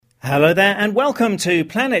Hello there and welcome to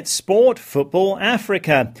Planet Sport Football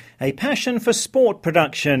Africa, a passion for sport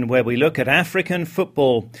production where we look at African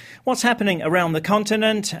football, what's happening around the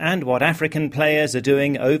continent and what African players are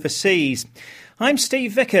doing overseas. I'm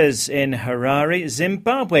Steve Vickers in Harare,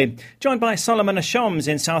 Zimbabwe, joined by Solomon Ashoms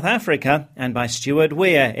in South Africa and by Stuart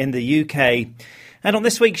Weir in the UK. And on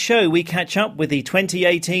this week's show, we catch up with the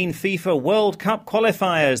 2018 FIFA World Cup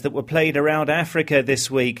qualifiers that were played around Africa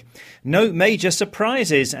this week. No major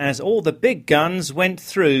surprises as all the big guns went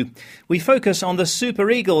through. We focus on the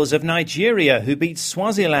Super Eagles of Nigeria who beat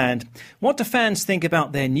Swaziland. What do fans think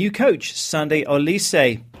about their new coach, Sunday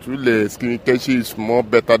Oliseh? Truly, Stephen Keshi is more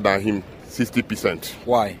better than him. 60%.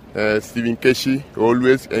 Why? Stephen Keshi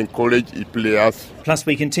always encourage his players. Plus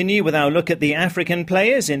we continue with our look at the African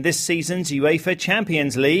players in this season's Uefa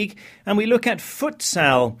Champions League, and we look at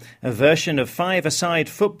Futsal, a version of five-a-side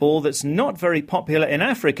football that's not very popular in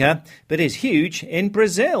Africa, but is huge in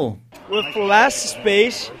Brazil. With less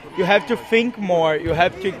space, you have to think more. You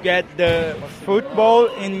have to get the football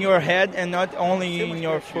in your head and not only in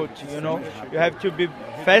your foot, You have to be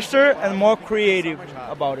faster and more creative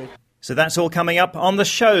about it. So that's all coming up on the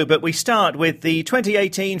show, but we start with the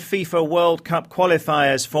 2018 FIFA World Cup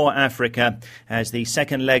qualifiers for Africa as the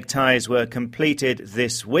second leg ties were completed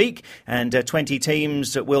this week, and 20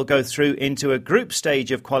 teams will go through into a group stage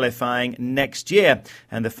of qualifying next year,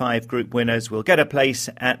 and the 5 group winners will get a place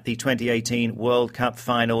at the 2018 World Cup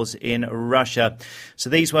finals in Russia. So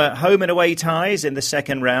these were home and away ties in the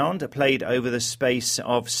second round, played over the space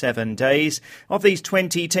of 7 days. Of these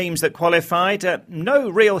 20 teams that qualified, no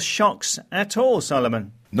real shocks at all,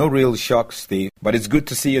 Solomon. No real shocks, Steve. But it's good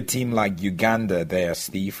to see a team like Uganda there,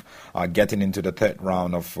 Steve, getting into the third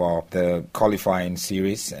round of the qualifying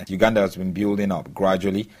series. Uganda has been building up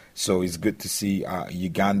gradually, so it's good to see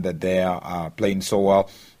Uganda there playing so well.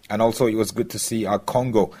 And also it was good to see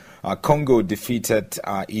Congo. Congo defeated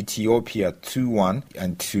Ethiopia 2-1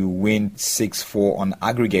 and to win 6-4 on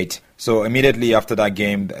aggregate. So immediately after that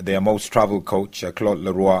game, their most traveled coach, Claude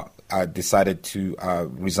Leroy, decided to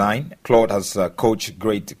resign. Claude has coached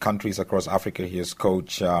great countries across Africa. He has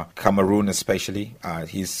coached Cameroon especially.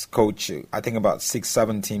 He's coached, I think, about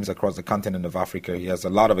 6-7 teams across the continent of Africa. He has a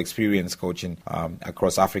lot of experience coaching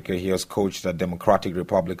across Africa. He has coached the Democratic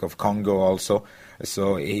Republic of Congo also.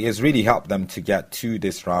 So he has really helped them to get to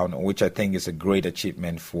this round, which I think is a great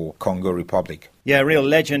achievement for Congo Republic. Yeah, a real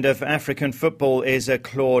legend of African football is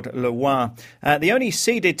Claude Leroy. The only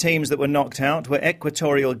seeded teams that were knocked out were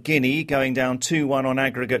Equatorial Guinea, going down 2-1 on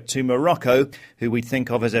aggregate to Morocco, who we'd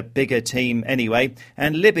think of as a bigger team anyway,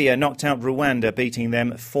 and Libya knocked out Rwanda, beating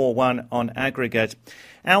them 4-1 on aggregate.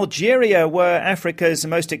 Algeria were Africa's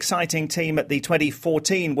most exciting team at the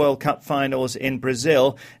 2014 World Cup finals in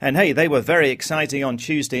Brazil. And hey, they were very exciting on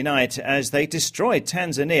Tuesday night as they destroyed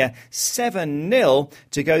Tanzania 7-0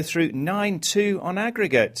 to go through 9-2 on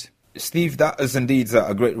aggregate. Steve, that is indeed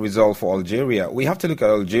a great result for Algeria. We have to look at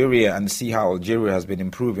Algeria and see how Algeria has been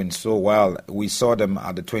improving so well. We saw them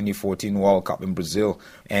at the 2014 World Cup in Brazil,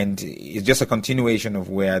 and it's just a continuation of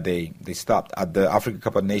where they stopped at the Africa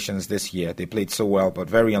Cup of Nations this year. They played so well, but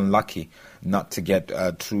very unlucky not to get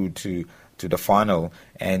through to the final.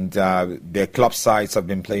 And their club sides have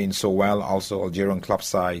been playing so well. Also, Algerian club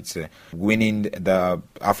sides winning the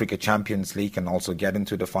Africa Champions League and also getting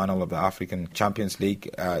to the final of the African Champions League.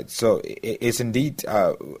 So it's indeed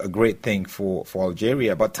a great thing for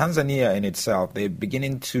Algeria. But Tanzania in itself, they're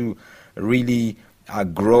beginning to really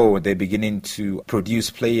grow. They're beginning to produce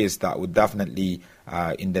players that would definitely,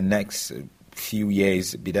 in the next few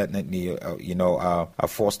years, be definitely a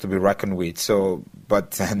force to be reckoned with. So,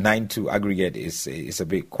 but 9-2 aggregate is a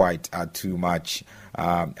bit quite too much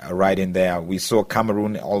right in there. We saw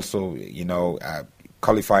Cameroon also,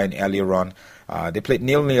 qualifying earlier on. They played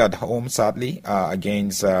 0-0 at home, sadly,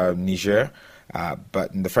 against Niger.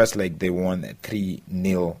 But in the first leg, they won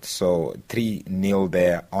 3-0. So 3-0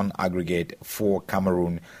 there on aggregate for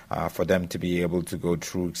Cameroon for them to be able to go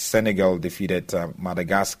through. Senegal defeated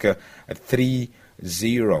Madagascar 3-0.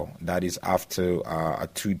 That is after a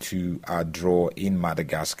 2-2 draw in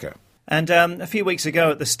Madagascar. And a few weeks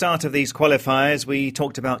ago at the start of these qualifiers, we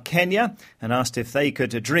talked about Kenya and asked if they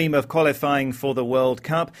could dream of qualifying for the World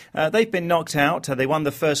Cup. They've been knocked out. They won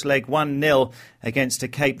the first leg 1-0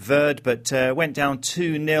 against Cape Verde, but went down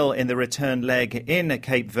 2-0 in the return leg in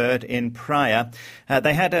Cape Verde in Praia.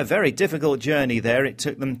 They had a very difficult journey there. It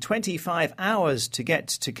took them 25 hours to get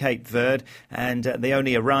to Cape Verde, and they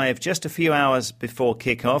only arrived just a few hours before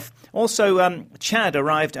kick-off. Also, Chad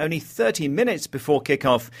arrived only 30 minutes before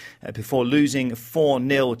kick-off before losing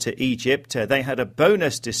 4-0 to Egypt. They had a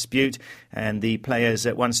bonus dispute, and the players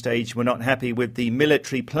at one stage were not happy with the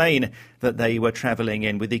military plane that they were travelling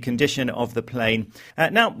in, with the condition of the plane.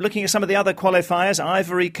 Now, looking at some of the other qualifiers,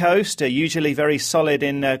 Ivory Coast are usually very solid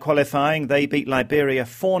in qualifying. They beat Liberia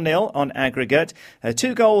 4-0 on aggregate.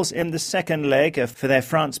 2 goals in the second leg for their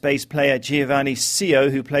France-based player Giovanni Sio,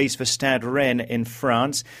 who plays for Stade Rennes in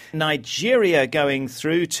France. Nigeria going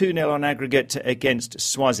through 2-0 on aggregate against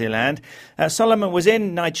Swaziland. Solomon was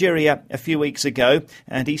in Nigeria a few weeks ago,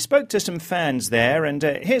 and he spoke to some fans there, and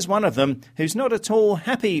here's one of them who's not at all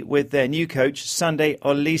happy with their new coach, Sunday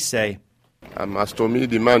Oliseh. As to me,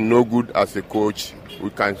 the man no good as a coach. We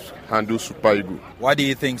can handle Super Eagles. Why do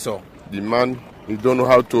you think so? The man, he don't know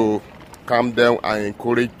how to calm down and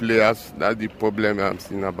encourage players. That's the problem I'm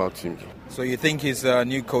seeing about him. So you think he's a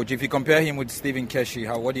new coach? If you compare him with Stephen Keshi,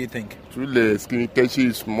 what do you think? Truly, Stephen Keshi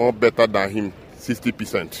is more better than him,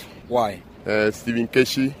 60%. Why? Stephen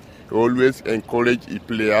Keshi always encourage his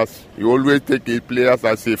players. He always take his players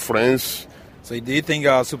as a friends. So do you think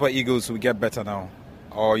Super Eagles will get better now?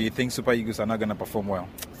 Or you think Super Eagles are not going to perform well?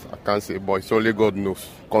 I can't say, but it's only God knows.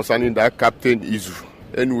 Concerning that captain issue,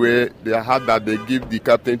 anyway, they heard that they give the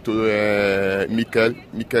captain to Mikel.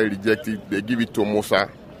 Mikel rejected. They give it to Musa.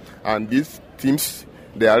 And these teams,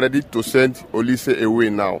 they are ready to send Oliseh away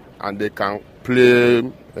now. And they can play,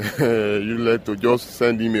 you like to just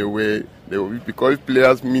send him away. Because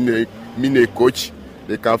players mean a coach,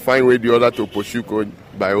 they can find way the other to pursue coach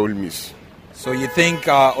by all means. So you think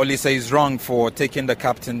Oliseh is wrong for taking the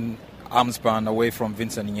captain armband away from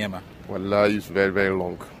Vincent Nyema? Well, it's very, very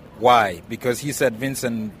long. Why? Because he said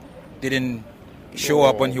Vincent didn't show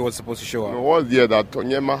up when he was supposed to show up. It was there that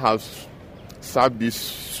Nyema has served this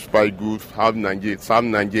Super Eagles, served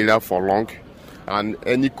Nigeria for long. And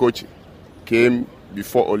any coach came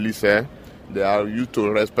before Oliseh, they are used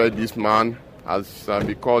to respect this man as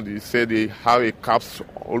because he said they have a caps,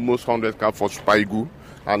 almost 100 caps for Super Eagles.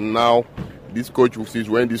 And now this coach,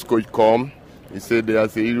 when this coach come, he said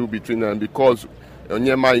there's a issue between them because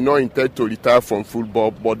Onyema is not intended to retire from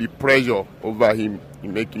football, but the pressure over him, he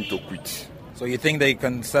make him to quit. So you think they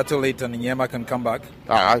can settle it and Onyema can come back?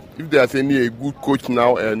 If there's a good coach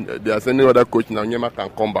now and there's any other coach now, Onyema can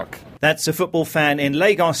come back. That's a football fan in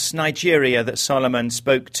Lagos, Nigeria, that Solomon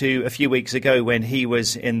spoke to a few weeks ago when he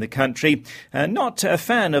was in the country. Not a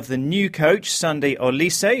fan of the new coach, Sunday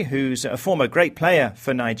Oliseh, who's a former great player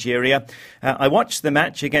for Nigeria. I watched the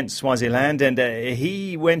match against Swaziland, and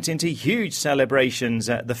he went into huge celebrations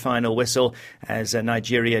at the final whistle as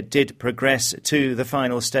Nigeria did progress to the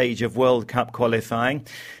final stage of World Cup qualifying.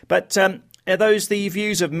 But are those the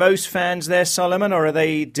views of most fans there, Solomon, or are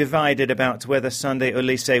they divided about whether Sunday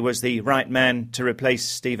Oliseh was the right man to replace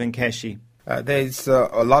Stephen Keshi? There's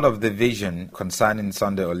a lot of division concerning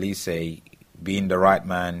Sunday Oliseh being the right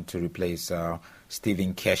man to replace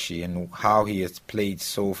Stephen Keshi and how he has played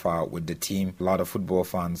so far with the team. A lot of football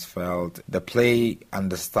fans felt the play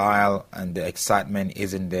and the style and the excitement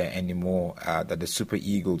isn't there anymore, that the Super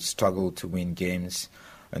Eagles struggle to win games.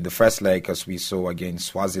 In the first leg, as we saw against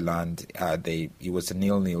Swaziland, it was a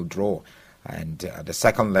 0-0 draw. And the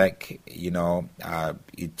second leg,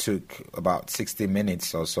 it took about 60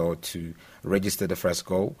 minutes or so to register the first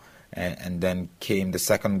goal. And then came the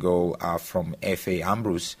second goal from F.A.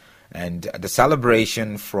 Ambrose. And the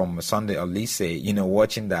celebration from Sunday Oliseh,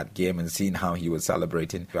 watching that game and seeing how he was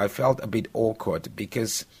celebrating, I felt a bit awkward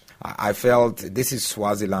because I felt this is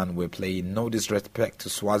Swaziland we're playing. No disrespect to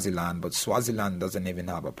Swaziland, but Swaziland doesn't even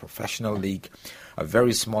have a professional league. A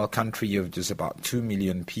very small country of just about 2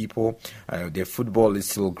 million people. Their football is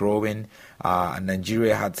still growing. And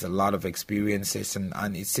Nigeria had a lot of experiences,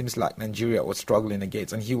 and it seems like Nigeria was struggling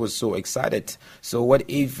against, and he was so excited. So what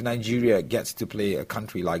if Nigeria gets to play a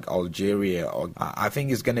country like Algeria? I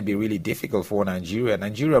think it's going to be really difficult for Nigeria.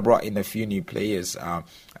 Nigeria brought in a few new players.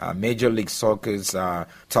 Major League Soccer's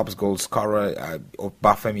top goal scorer,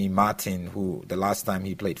 Obafemi Martin, who the last time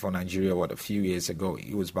he played for Nigeria, a few years ago,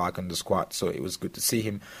 he was back on the squad, so it was good to see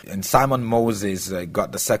him. And Simon Moses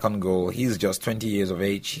got the second goal. He's just 20 years of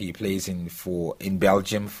age. He plays in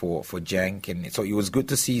Belgium for Genk, and so it was good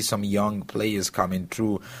to see some young players coming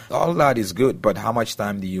through. All that is good, but how much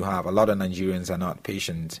time do you have? A lot of Nigerians are not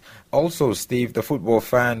patient. Also, Steve, the football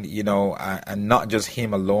fan, and not just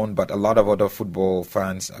him alone, but a lot of other football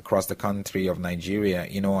fans across the country of Nigeria,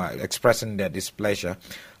 are expressing their displeasure.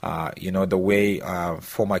 The way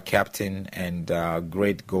former captain and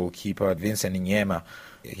great goalkeeper Vincent Nyema,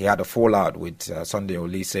 he had a fallout with Sunday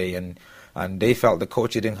Oliseh, and and they felt the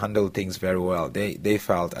coach didn't handle things very well. They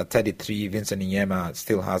felt at 33, Vincent Nyema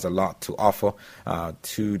still has a lot to offer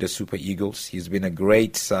to the Super Eagles. He's been a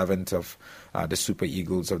great servant of the Super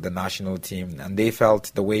Eagles of the national team, and they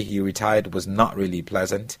felt the way he retired was not really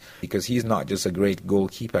pleasant, because he's not just a great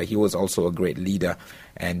goalkeeper, he was also a great leader,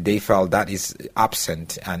 and they felt that is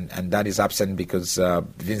absent, and that is absent because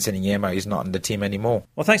Vincent Nyema is not on the team anymore.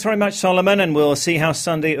 Well, thanks very much, Solomon, and we'll see how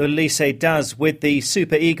Sunday Oliseh does with the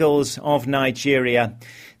Super Eagles of Nigeria.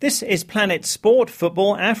 This is Planet Sport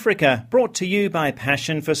Football Africa, brought to you by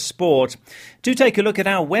Passion for Sport. Do take a look at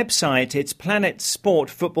our website. It's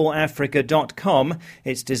planetsportfootballafrica.com.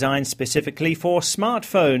 It's designed specifically for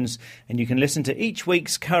smartphones, and you can listen to each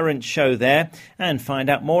week's current show there and find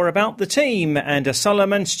out more about the team. And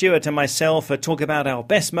Solomon, Stuart and myself talk about our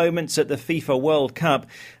best moments at the FIFA World Cup,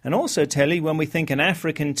 and also tell you when we think an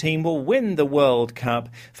African team will win the World Cup.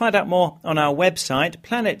 Find out more on our website,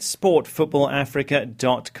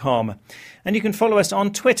 planetsportfootballafrica.com. And you can follow us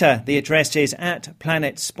on Twitter. The address is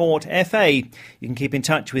 @PlanetSportFA. You can keep in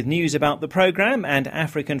touch with news about the programme and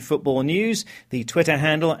African football news. The Twitter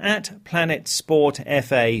handle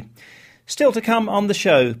 @PlanetSportFA. Still to come on the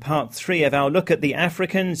show, part 3 of our look at the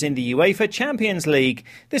Africans in the Uefa Champions League.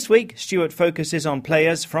 This week, Stuart focuses on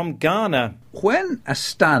players from Ghana. When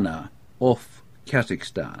Astana of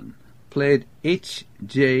Kazakhstan played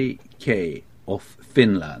HJK of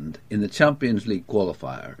Finland in the Champions League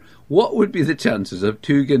qualifier, what would be the chances of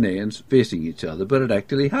two Ghanaians facing each other, but it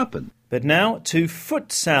actually happened? But now to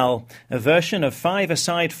futsal, a version of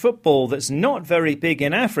five-a-side football that's not very big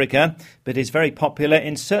in Africa, but is very popular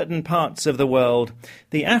in certain parts of the world.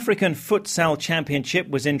 The African Futsal Championship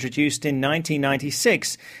was introduced in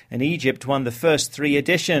 1996, and Egypt won the first 3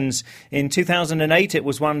 editions. In 2008, it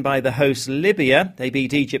was won by the host Libya. They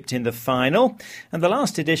beat Egypt in the final. And the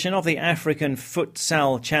last edition of the African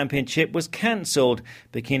Futsal Championship was cancelled.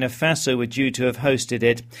 Burkina Faso were due to have hosted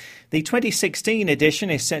it. The 2016 edition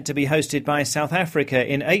is set to be hosted by South Africa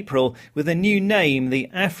in April with a new name, the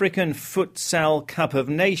African Futsal Cup of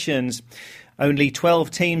Nations. Only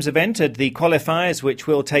 12 teams have entered the qualifiers, which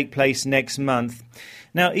will take place next month.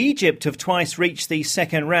 Now, Egypt have twice reached the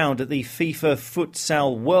second round at the FIFA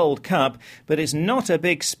Futsal World Cup, but it's not a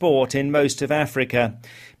big sport in most of Africa.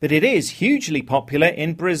 But it is hugely popular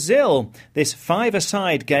in Brazil. This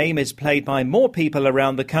five-a-side game is played by more people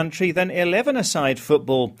around the country than 11-a-side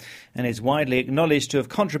football, and is widely acknowledged to have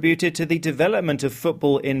contributed to the development of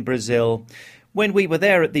football in Brazil. When we were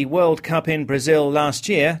there at the World Cup in Brazil last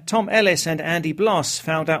year, Tom Ellis and Andy Bloss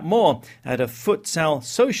found out more at a futsal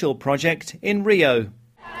social project in Rio.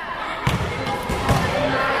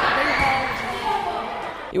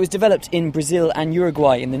 It was developed in Brazil and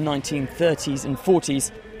Uruguay in the 1930s and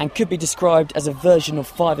 40s and could be described as a version of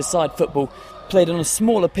five-a-side football, played on a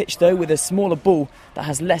smaller pitch though with a smaller ball that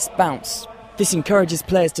has less bounce. This encourages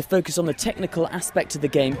players to focus on the technical aspect of the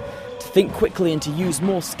game, to think quickly and to use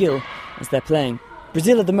more skill as they're playing.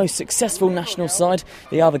 Brazil are the most successful national side.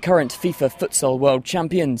 They are the current FIFA Futsal World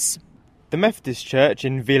Champions. The Methodist Church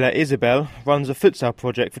in Vila Isabel runs a futsal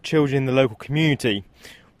project for children in the local community.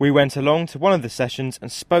 We went along to one of the sessions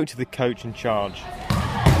and spoke to the coach in charge.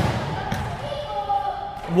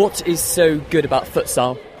 What is so good about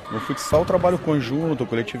futsal? No futsal, trabalho conjunto,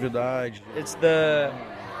 coletividade. It's the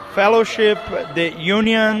fellowship, the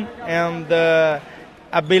union, and the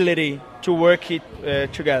ability to work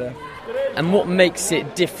together. And what makes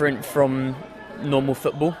it different from normal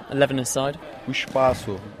football, 11-a-side? O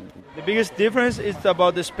espaço. The biggest difference is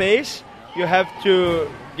about the space. You have to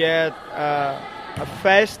get a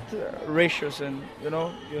fast ratios, and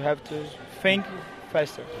you have to think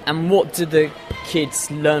faster. And what do the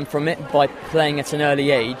kids learn from it by playing at an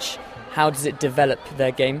early age? How does it develop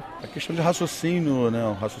their game? A questão de raciocínio,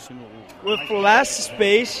 né? Raciocínio. With less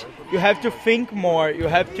space, you have to think more. You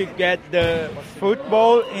have to get the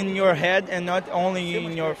football in your head and not only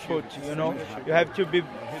in your foot. You have to be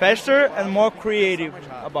faster and more creative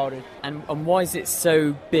about it. And why is it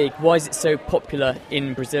so big? Why is it so popular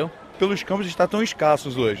in Brazil? Pelos campos está tão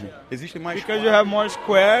escassos hoje. Existem mais. Because you have more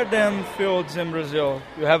square than fields in Brazil.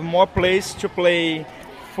 You have more place to play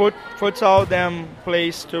futsal than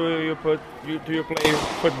place to play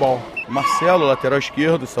football. Marcelo, lateral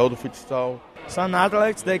esquerdo, saiu do futsal. Some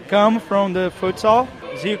athletes, they come from the futsal.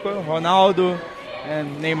 Zico, Ronaldo,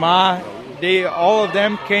 and Neymar. All of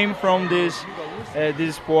them came from this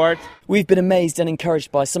sport. We've been amazed and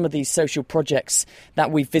encouraged by some of these social projects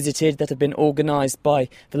that we've visited that have been organised by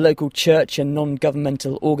the local church and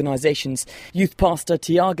non-governmental organisations. Youth pastor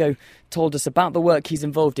Tiago told us about the work he's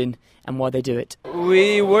involved in and why they do it.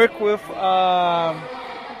 We work with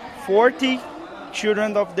 40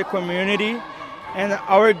 children of the community. And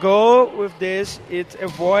our goal with this is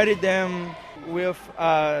avoid them with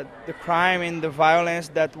the crime and the violence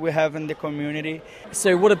that we have in the community.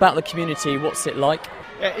 So what about the community? What's it like?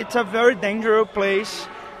 It's a very dangerous place,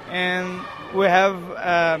 and we have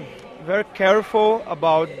very careful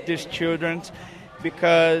about these children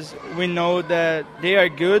because we know that they are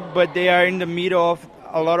good, but they are in the middle of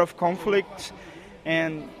a lot of conflicts.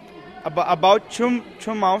 And about two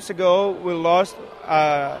months ago, we lost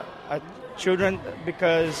children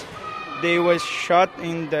because they was shot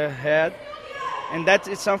in the head, and that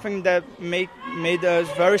is something that made us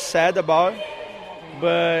very sad about.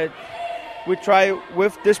 But we try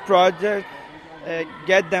with this project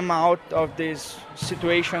get them out of this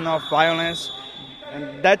situation of violence,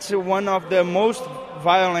 and that's one of the most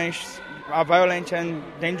violent and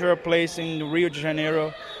dangerous place in Rio de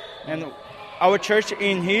Janeiro. And our church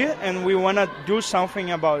in here, and we want to do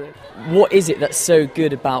something about it. What is it that's so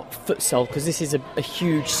good about futsal? Because this is a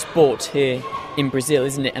huge sport here in Brazil,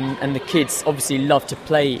 isn't it? And the kids obviously love to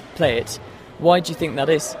play it. Why do you think that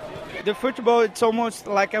is? The football, it's almost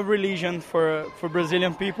like a religion for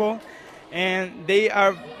Brazilian people, and they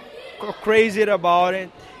are crazy about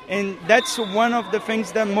it. And that's one of the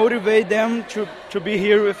things that motivate them to be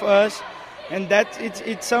here with us. And that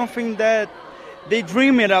it's something that they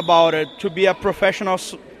dream about it, to be a professional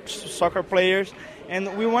soccer players,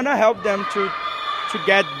 and we want to help them to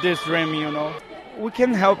get this dream, We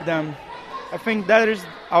can help them. I think that is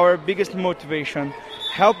our biggest motivation.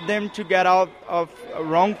 Help them to get out of a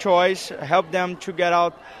wrong choice, help them to get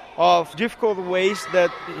out of difficult ways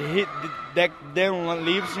that them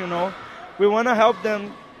lives, We want to help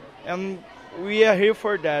them, and we are here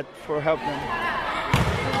for that, for help them.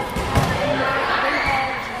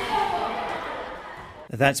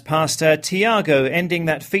 That's Pastor Tiago ending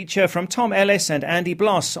that feature from Tom Ellis and Andy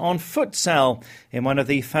Bloss on futsal in one of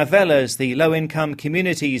the favelas, the low-income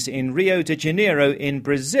communities in Rio de Janeiro in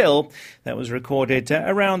Brazil. That was recorded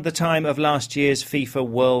around the time of last year's FIFA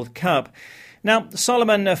World Cup. Now,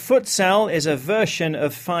 Solomon, futsal is a version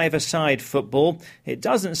of five-a-side football. It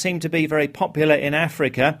doesn't seem to be very popular in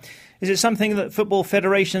Africa. Is it something that football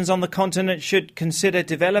federations on the continent should consider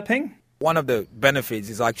developing? One of the benefits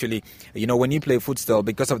is actually, when you play futsal,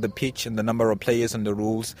 because of the pitch and the number of players and the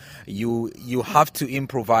rules, you have to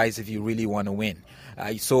improvise if you really want to win.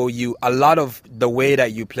 So a lot of the way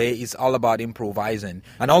that you play is all about improvising.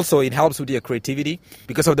 And also it helps with your creativity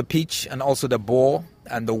because of the pitch and also the ball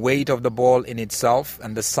and the weight of the ball in itself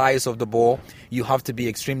and the size of the ball. You have to be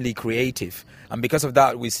extremely creative. And because of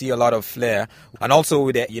that, we see a lot of flair. And also,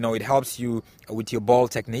 with it, it helps you with your ball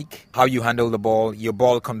technique, how you handle the ball, your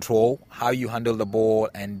ball control, how you handle the ball,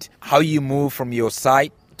 and how you move from your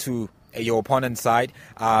side to your opponent's side.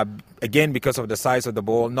 Again, because of the size of the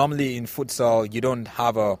ball, normally in futsal, you don't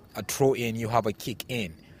have a throw in, you have a kick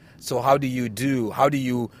in. So how do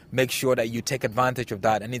you make sure that you take advantage of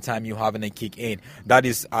that anytime you have a kick in? That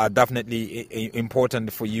is definitely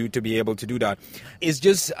important for you to be able to do that. It's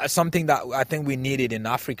just something that I think we needed in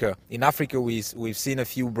Africa. In Africa, we've seen a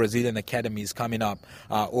few Brazilian academies coming up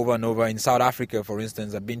over and over. In South Africa, for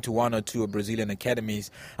instance, I've been to one or two Brazilian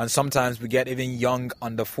academies, and sometimes we get even young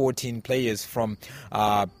under 14 players from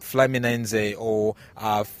Fluminense or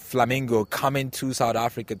Flamengo coming to South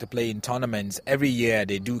Africa to play in tournaments. Every year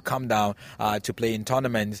they do come down to play in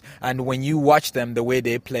tournaments, and when you watch them, the way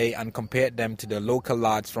they play and compare them to the local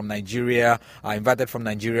lads from Nigeria, invited from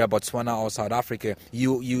Nigeria, Botswana or South Africa,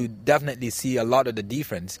 you definitely see a lot of the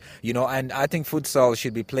difference, and I think futsal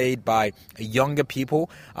should be played by younger people,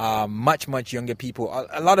 much younger people.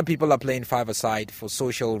 A lot of people are playing five-a-side for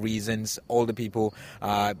social reasons, older people,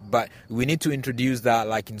 but we need to introduce that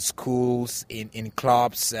like in schools, in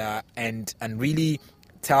clubs, and really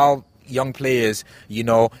tell young players,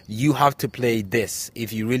 you have to play this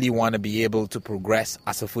if you really want to be able to progress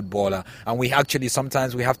as a footballer. And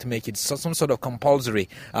sometimes we have to make it some sort of compulsory,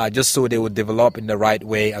 just so they would develop in the right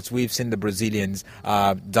way, as we've seen the Brazilians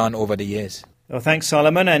done over the years. Well, thanks,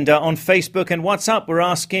 Solomon. And on Facebook and WhatsApp, we're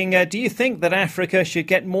asking, do you think that Africa should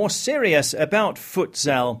get more serious about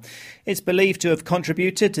futsal? It's believed to have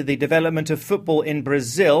contributed to the development of football in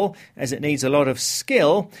Brazil, as it needs a lot of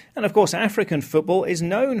skill. And of course, African football is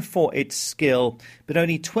known for its skill. But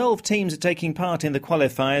only 12 teams are taking part in the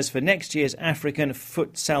qualifiers for next year's African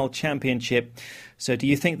Futsal Championship. So do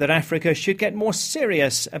you think that Africa should get more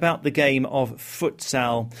serious about the game of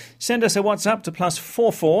futsal? Send us a WhatsApp to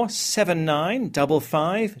 +44 79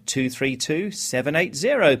 55 232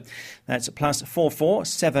 780. That's +44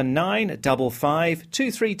 79 55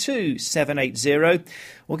 232 780.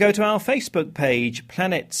 Or go to our Facebook page,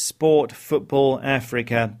 Planet Sport Football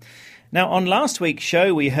Africa. Now, on last week's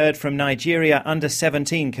show, we heard from Nigeria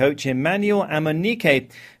under-17 coach Emmanuel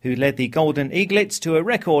Amunike, who led the Golden Eaglets to a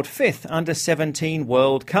record 5th under-17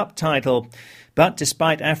 World Cup title. But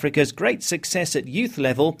despite Africa's great success at youth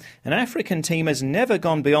level, an African team has never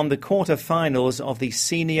gone beyond the quarter-finals of the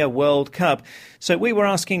Senior World Cup. So we were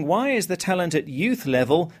asking, why is the talent at youth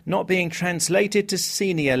level not being translated to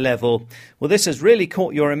senior level? Well, this has really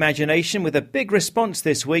caught your imagination with a big response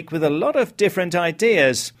this week with a lot of different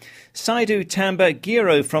ideas. Saidu Tamba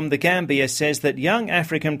Giro from the Gambia says that young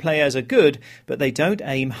African players are good, but they don't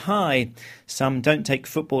aim high. Some don't take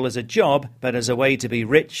football as a job, but as a way to be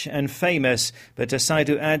rich and famous. But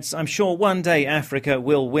Saidu adds, I'm sure one day Africa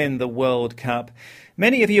will win the World Cup.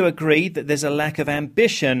 Many of you agreed that there's a lack of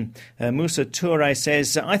ambition. Musa Toure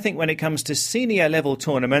says, I think when it comes to senior level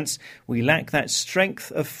tournaments, we lack that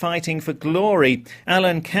strength of fighting for glory.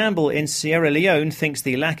 Alan Campbell in Sierra Leone thinks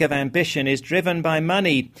the lack of ambition is driven by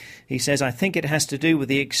money. He says, I think it has to do with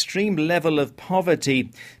the extreme level of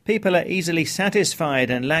poverty. People are easily satisfied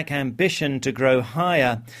and lack ambition to grow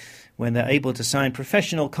higher. When they're able to sign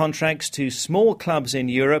professional contracts to small clubs in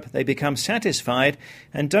Europe, they become satisfied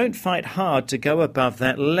and don't fight hard to go above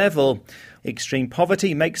that level. Extreme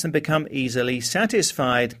poverty makes them become easily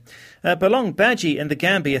satisfied. Belong Badji in the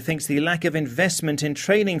Gambia thinks the lack of investment in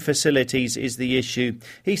training facilities is the issue.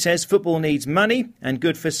 He says football needs money and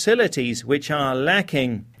good facilities, which are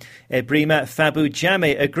lacking. Ebrima Fabu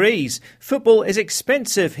Jame agrees. Football is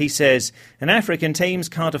expensive, he says, and African teams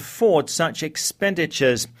can't afford such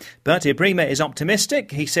expenditures. But Ebrima is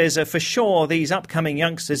optimistic. He says for sure these upcoming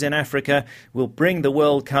youngsters in Africa will bring the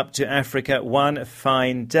World Cup to Africa one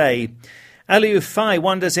fine day. Aliou Faye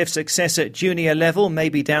wonders if success at junior level may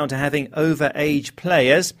be down to having over-age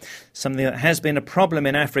players, something that has been a problem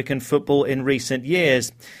in African football in recent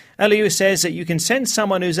years. Aliou says that you can send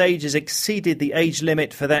someone whose age has exceeded the age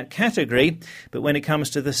limit for that category, but when it comes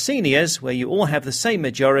to the seniors, where you all have the same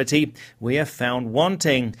majority, we are found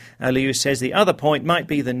wanting. Aliou says the other point might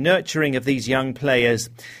be the nurturing of these young players.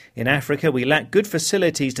 In Africa, we lack good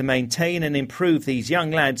facilities to maintain and improve these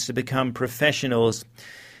young lads to become professionals.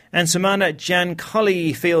 And Sumana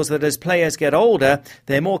Jankoli feels that as players get older,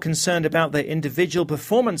 they're more concerned about their individual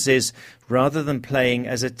performances rather than playing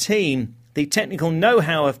as a team. The technical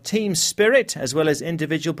know-how of team spirit as well as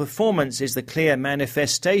individual performance is the clear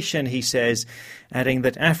manifestation, he says, adding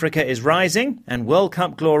that Africa is rising and World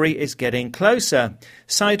Cup glory is getting closer.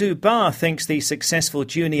 Saidu Ba thinks the successful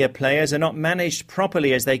junior players are not managed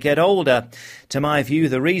properly as they get older. To my view,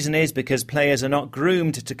 the reason is because players are not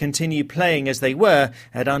groomed to continue playing as they were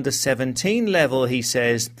at under-17 level, he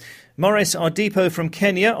says. Morris Odipo from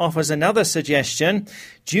Kenya offers another suggestion.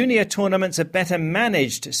 Junior tournaments are better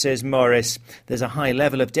managed, says Morris. There's a high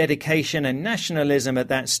level of dedication and nationalism at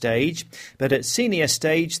that stage, but at senior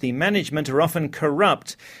stage the management are often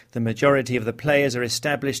corrupt. The majority of the players are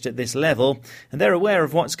established at this level and they're aware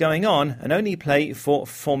of what's going on and only play for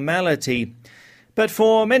formality. But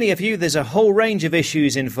for many of you, there's a whole range of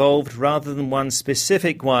issues involved rather than one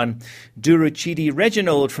specific one. Duruchidi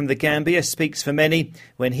Reginald from the Gambia speaks for many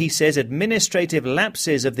when he says administrative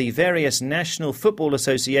lapses of the various national football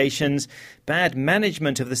associations, bad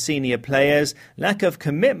management of the senior players, lack of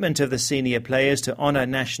commitment of the senior players to honour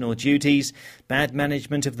national duties, bad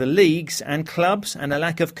management of the leagues and clubs, and a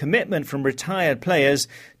lack of commitment from retired players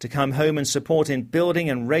to come home and support in building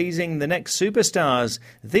and raising the next superstars.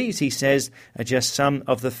 These, he says, are just some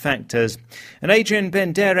of the factors. And Adrian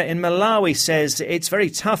Bendera in Malawi says it's very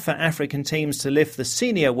tough for African teams to lift the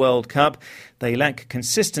Senior World Cup. They lack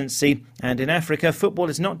consistency, and in Africa, football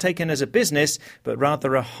is not taken as a business, but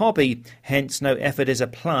rather a hobby. Hence, no effort is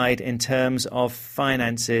applied in terms of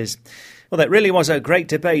finances. Well, that really was a great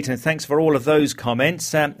debate, and thanks for all of those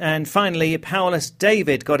comments. And finally, Paulus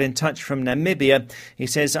David got in touch from Namibia. He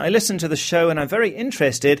says, I listened to the show and I'm very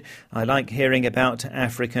interested. I like hearing about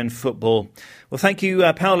African football. Well, thank you,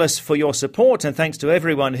 Paulus, for your support, and thanks to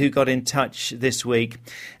everyone who got in touch this week.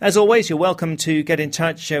 As always, you're welcome to get in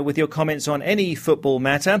touch with your comments on any football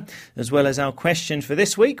matter, as well as our question for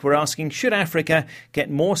this week. We're asking, should Africa get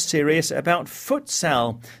more serious about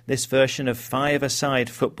futsal, this version of five-a-side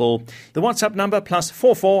football? The WhatsApp number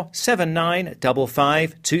 +44 79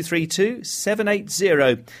 55 232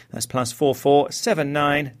 780. That's +44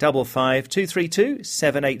 79 55 232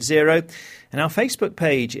 780. And our Facebook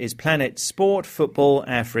page is Planet Sport Football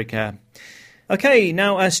Africa. OK,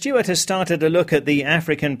 now Stuart has started a look at the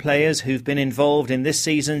African players who've been involved in this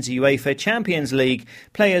season's Uefa Champions League,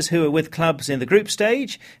 players who are with clubs in the group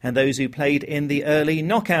stage and those who played in the early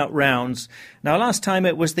knockout rounds. Now, last time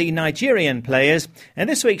it was the Nigerian players, and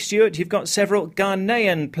this week, Stuart, you've got several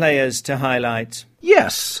Ghanaian players to highlight.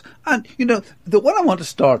 Yes, and the one I want to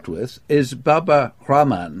start with is Baba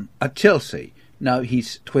Rahman at Chelsea. Now,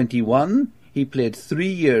 he's 21, he played 3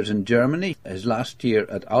 years in Germany, his last year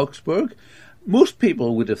at Augsburg. Most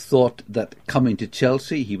people would have thought that coming to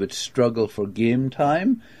Chelsea he would struggle for game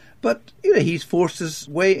time, but he's forced his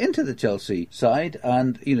way into the Chelsea side,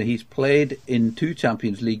 and he's played in 2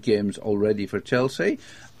 Champions League games already for Chelsea.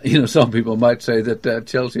 Some people might say that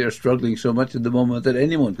Chelsea are struggling so much at the moment that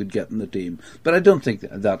anyone could get in the team, but I don't think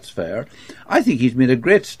that's fair. I think he's made a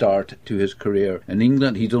great start to his career in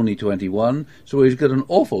England. He's only 21, so he's got an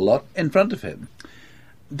awful lot in front of him.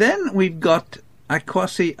 Then we've got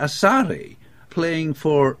Akwasi Asare, playing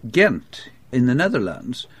for Ghent in the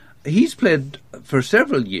Netherlands. He's played for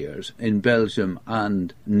several years in Belgium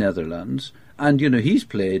and Netherlands, and he's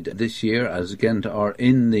played this year as Ghent are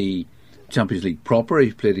in the Champions League proper.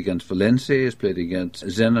 He's played against Valencia, he's played against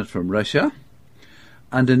Zenit from Russia.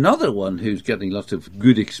 And another one who's getting lots of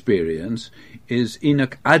good experience is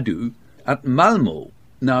Enoch Adu at Malmo.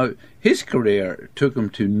 Now, his career took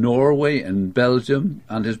him to Norway and Belgium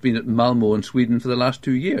and has been at Malmo in Sweden for the last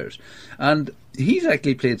 2 years. And he's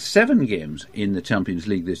actually played 7 games in the Champions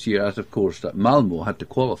League this year, as of course that Malmo had to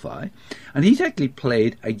qualify. And he's actually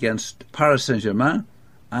played against Paris Saint-Germain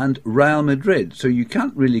and Real Madrid. So you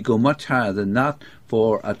can't really go much higher than that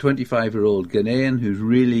for a 25-year-old Ghanaian who's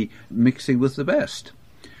really mixing with the best.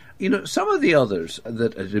 Some of the others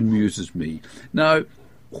that it amuses me. Now,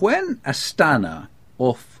 when Astana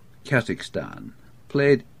of Kazakhstan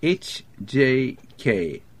played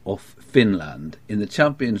HJK of Finland in the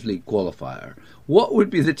Champions League qualifier, what would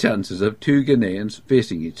be the chances of 2 Ghanaians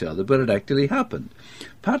facing each other? But it actually happened.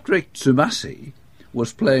 Patrick Tsumasi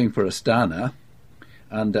was playing for Astana,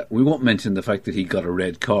 and we won't mention the fact that he got a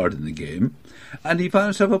red card in the game, and he found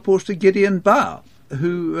himself opposed to Gideon Ba,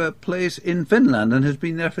 who plays in Finland and has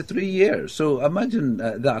been there for 3 years. So imagine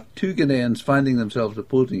that, 2 Ghanaians finding themselves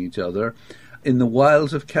opposing each other in the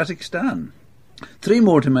wilds of Kazakhstan. 3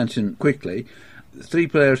 more to mention quickly. 3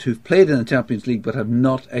 players who've played in the Champions League but have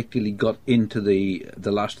not actually got into the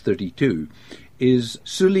last 32 is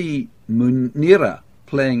Suli Munira,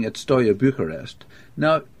 playing at Steaua Bucharest.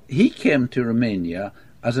 Now, he came to Romania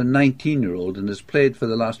as a 19-year-old and has played for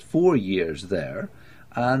the last 4 years there.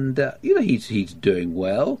 And, he's doing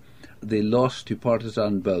well. They lost to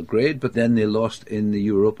Partizan Belgrade, but then they lost in the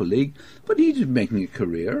Europa League. But he's making a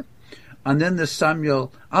career. And then there's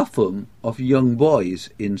Samuel Afum of Young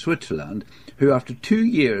Boys in Switzerland, who after 2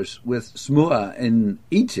 years with Smua in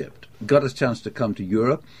Egypt got his chance to come to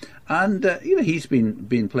Europe. And, he's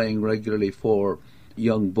been playing regularly for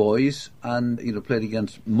Young Boys and, played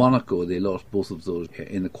against Monaco. They lost both of those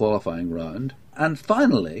in the qualifying round. And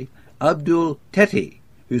finally, Abdul Teti,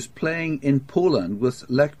 who's playing in Poland with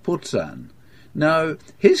Lech Poznan. Now,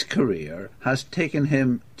 his career has taken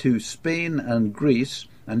him to Spain and Greece,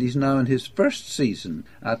 and he's now in his first season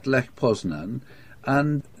at Lech Poznan,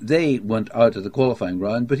 and they went out of the qualifying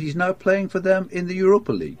round, but he's now playing for them in the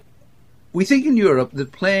Europa League. We think in Europe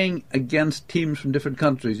that playing against teams from different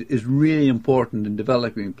countries is really important in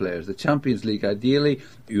developing players. The Champions League ideally,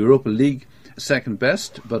 Europa League second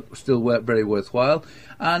best, but still very worthwhile.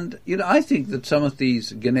 And, I think that some of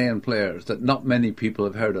these Ghanaian players that not many people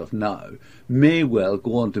have heard of now may well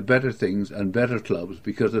go on to better things and better clubs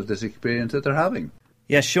because of this experience that they're having.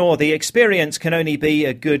 Yeah, sure. The experience can only be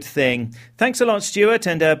a good thing. Thanks a lot, Stuart.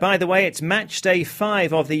 And by the way, it's match day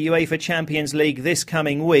 5 of the UEFA Champions League this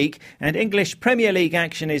coming week. And English Premier League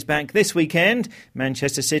action is back this weekend.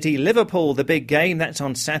 Manchester City, Liverpool, the big game. That's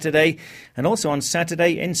on Saturday. And also on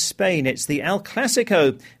Saturday in Spain, it's the El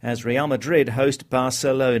Clasico as Real Madrid host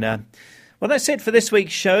Barcelona. Well, that's it for this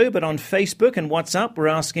week's show, but on Facebook and WhatsApp, we're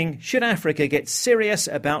asking, should Africa get serious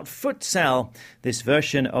about futsal? This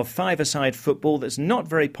version of five-a-side football that's not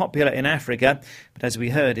very popular in Africa, but as we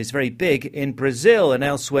heard, is very big in Brazil and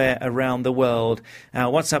elsewhere around the world.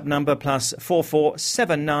 Our WhatsApp number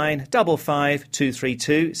 +4479 55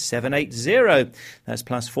 232 780. That's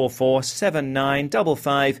 +4479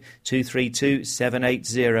 55 232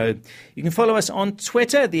 780. You can follow us on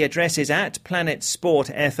Twitter. The address is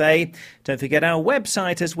 @PlanetSportFA. Don't forget our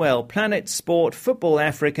website as well,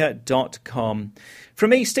 planetsportfootballafrica.com. From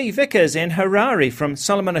me, Steve Vickers in Harare, from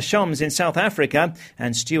Solomon Ashoms in South Africa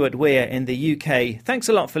and Stuart Weir in the UK. Thanks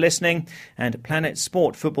a lot for listening, and Planet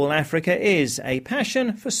Sport Football Africa is a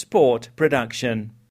passion for sport production.